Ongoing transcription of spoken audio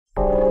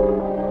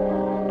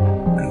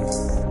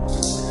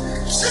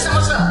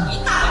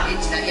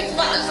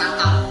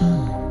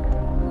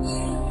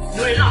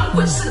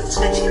是吃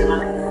得起的吗？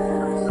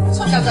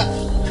臭小子，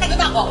看得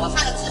到我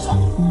上个痔疮。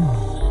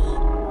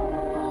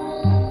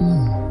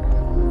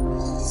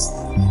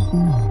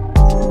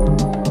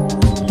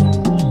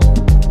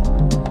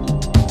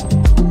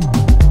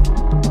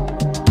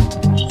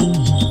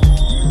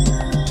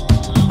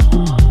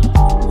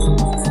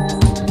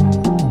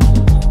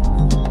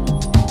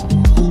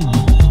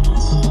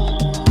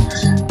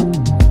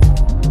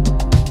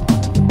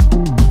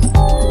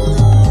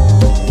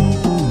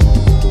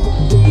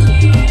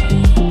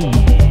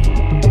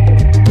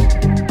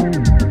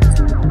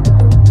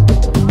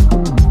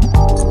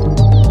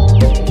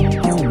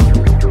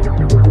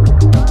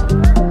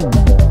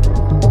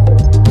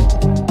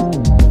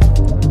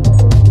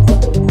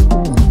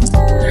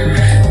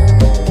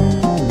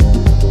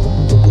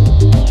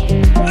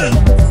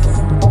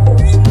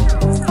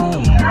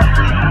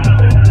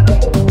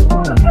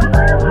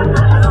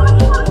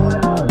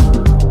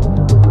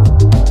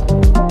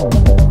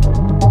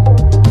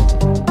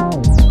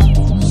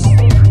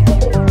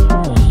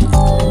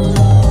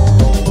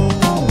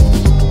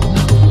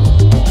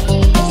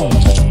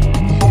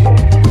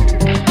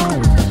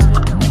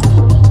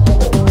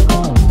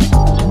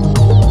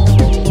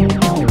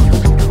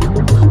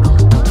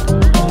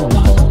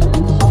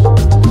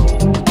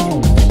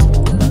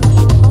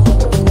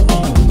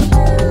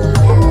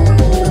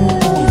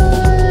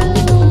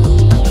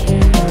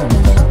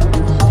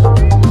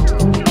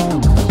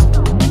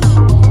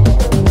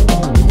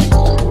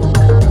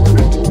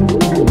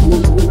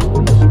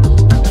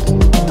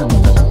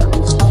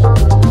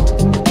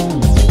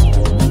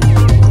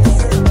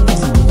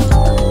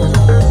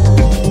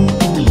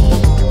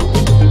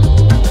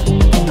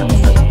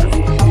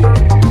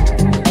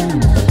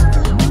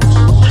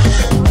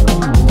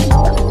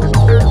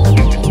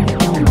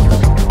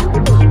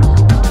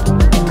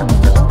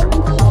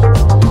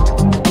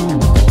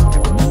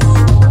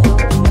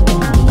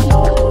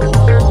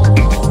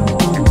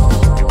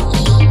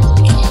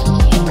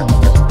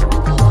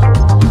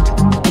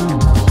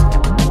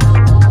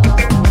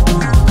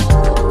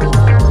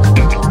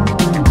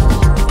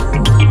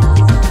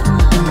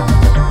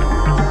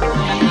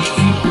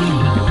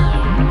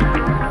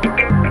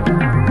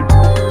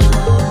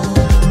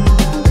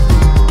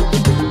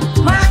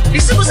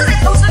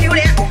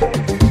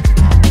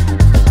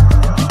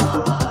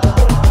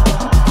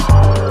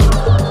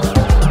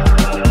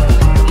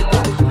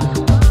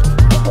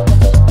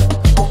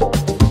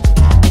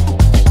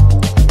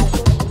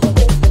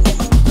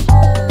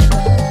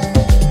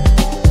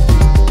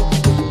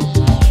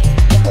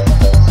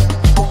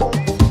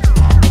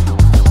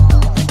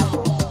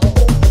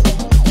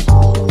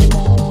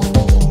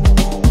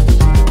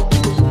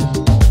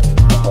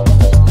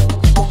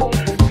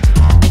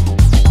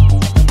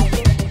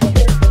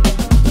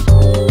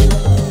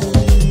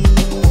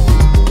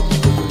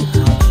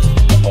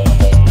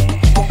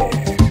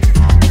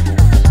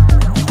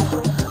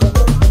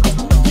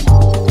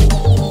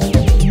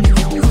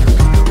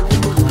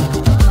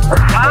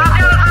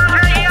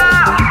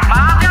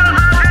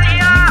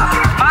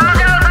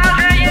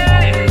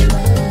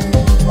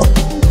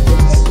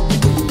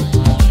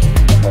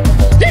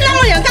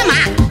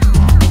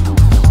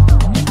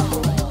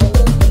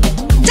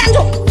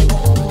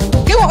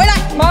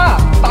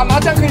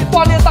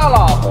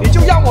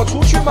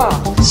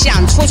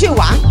想出去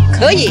玩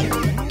可以，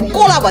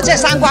过了我这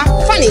3关，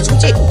放你出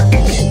去。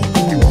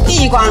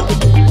第1关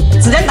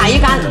只能打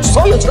1杆，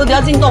所有球都要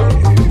进洞。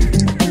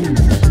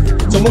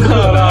怎么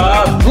可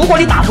能？如果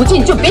你打不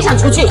进，就别想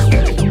出去。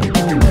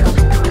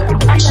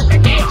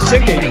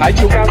先给排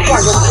球杆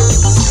灌个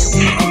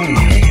水，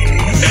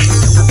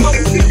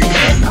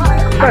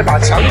再把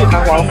强力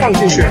弹簧放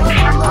进去，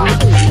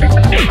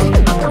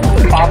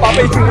把8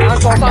倍镜安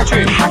装上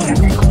去，8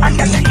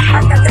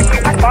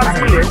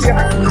支连接。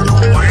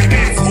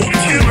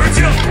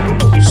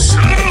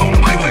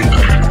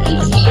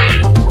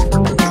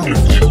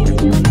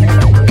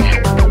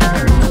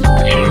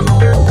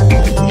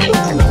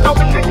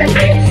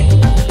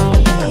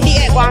第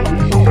2关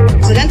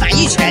只能打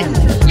1拳，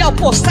要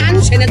破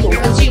3拳的总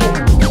分记录。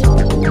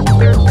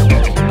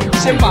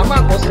先把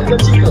慢活时间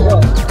机可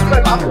乐，再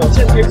把火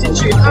箭贴进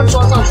去安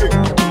装上去，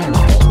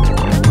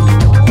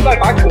再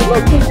把可乐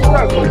固定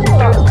在口径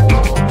上。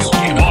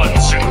一段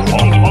情况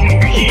风雨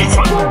一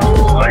传，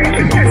来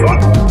人一传，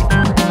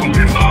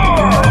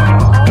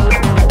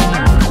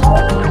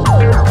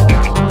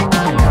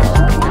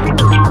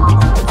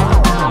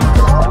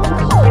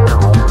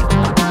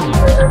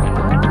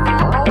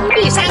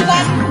第3关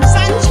3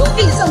球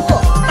定胜负，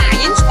打赢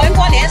全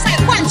国联赛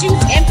冠军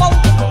前锋。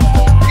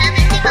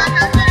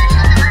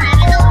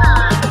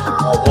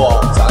老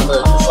婆，咱的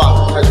预算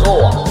不太够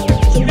啊。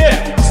兄弟，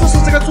试试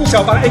这个住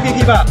小房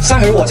APP 吧。上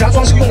回我家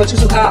装修用的就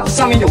是它，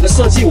上面有个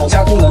设计我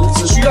家功能，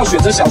只需要选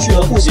择小区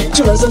和户型，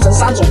就能生成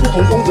3种不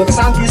同风格的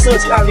3D 设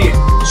计案例，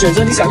选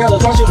择你想要的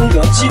装修风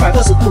格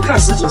，720度看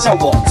实景效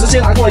果，直接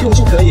拿过来用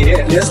就可以，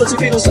连设计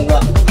费都省了。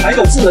还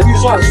有智能预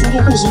算，输入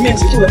户型面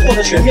积就能获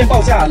得全面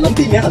报价，能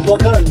避免很多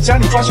坑。家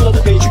里装修的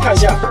都可以去看一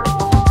下。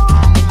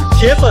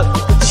铁粉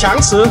强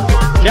词。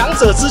两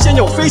者之间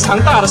有非常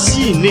大的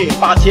吸引力。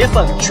把铁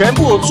粉全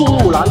部注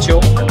入篮球，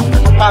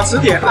把磁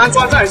铁安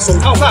装在手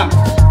套上。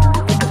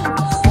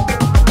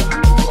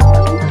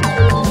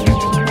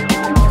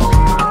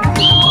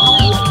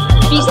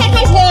比赛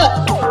开始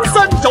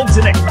，3周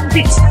之内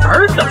必取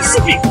尔等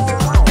性命。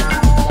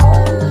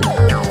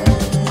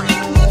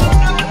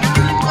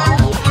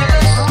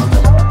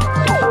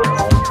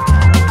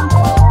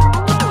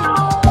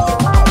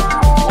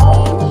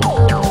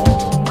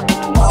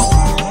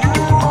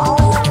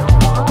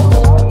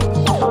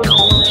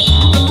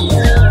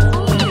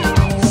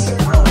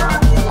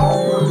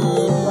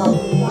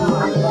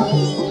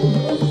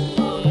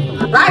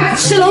 来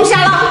吃龙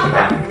虾了，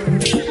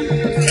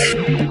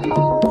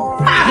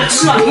大的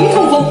吃了零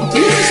痛风，你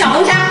吃小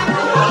龙虾。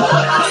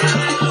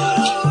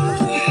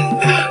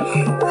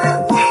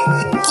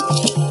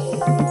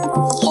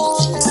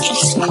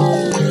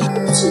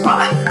吃饱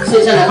了，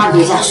剩下的把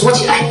底下锁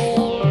起来。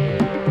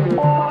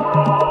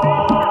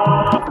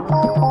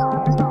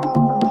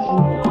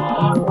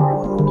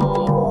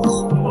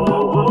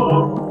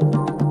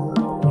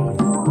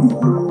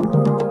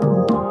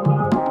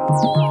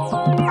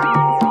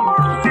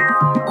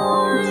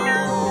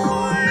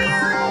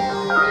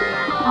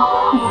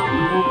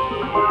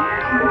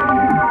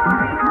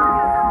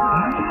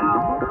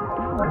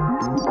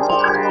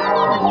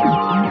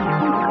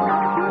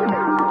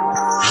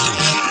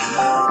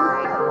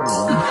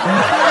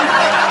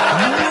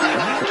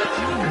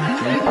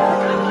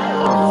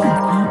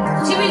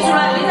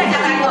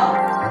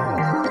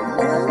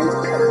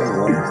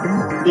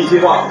一句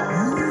话。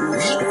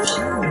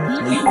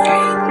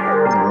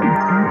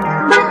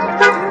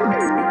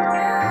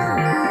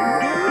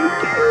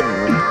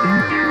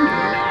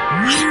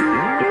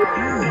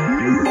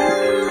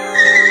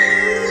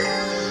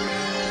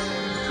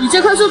你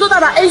这颗速度到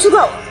达 A 出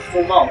口。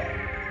风暴。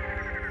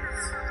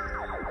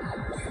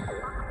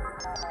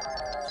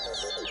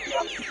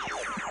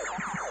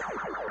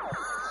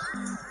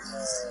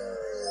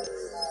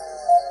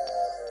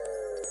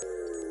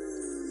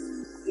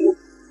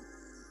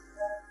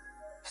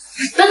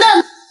等等，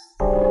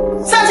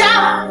上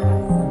墙！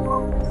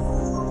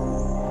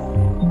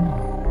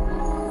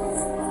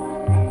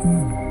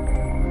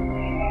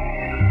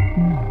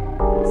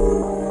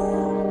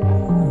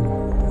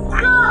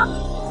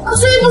我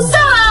追不上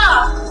了！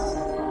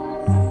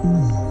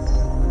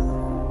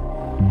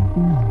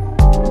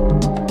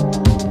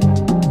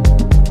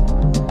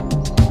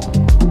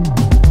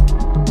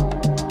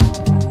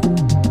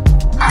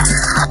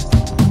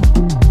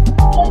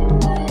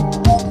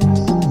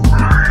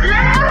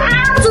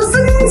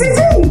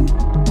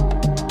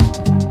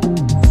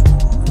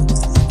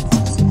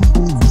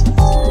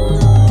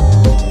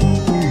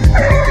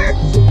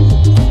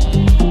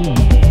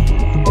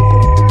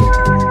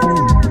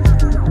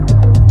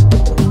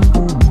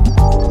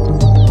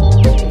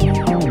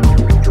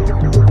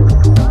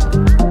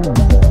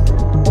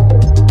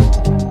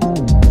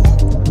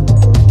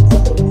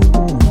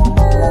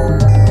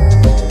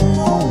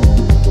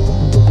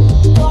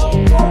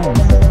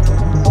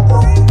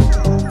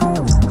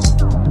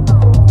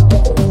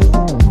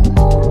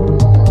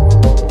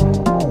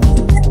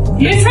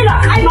别吹了，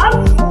开门！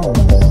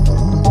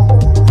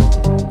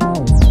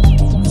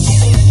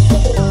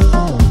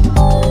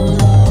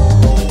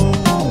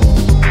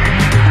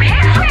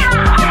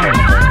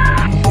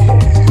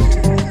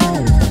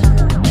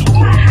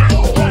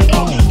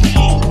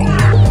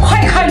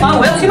快开门，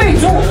我要去喂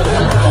猪。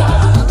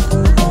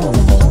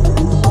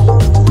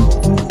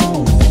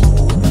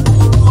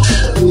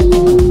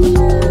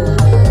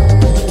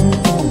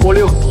波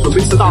六，准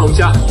备吃大龙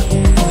虾。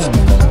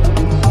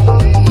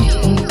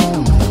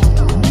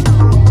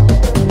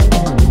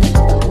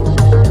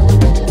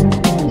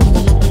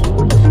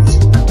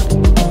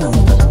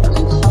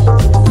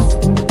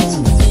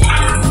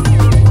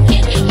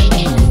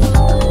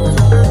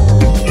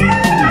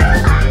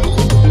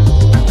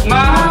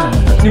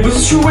你不是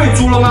去喂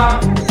猪了吗？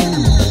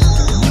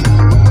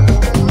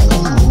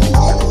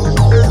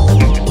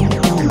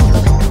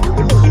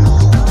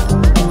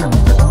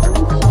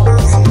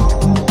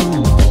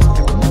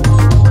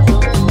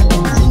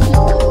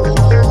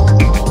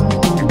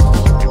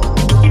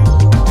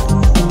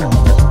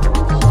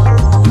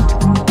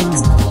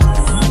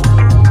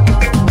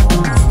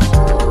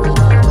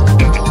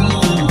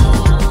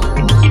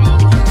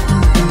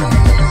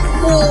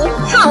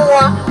你看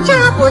我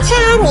插不插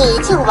你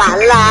就完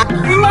了。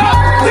妈，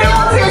给我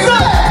解释！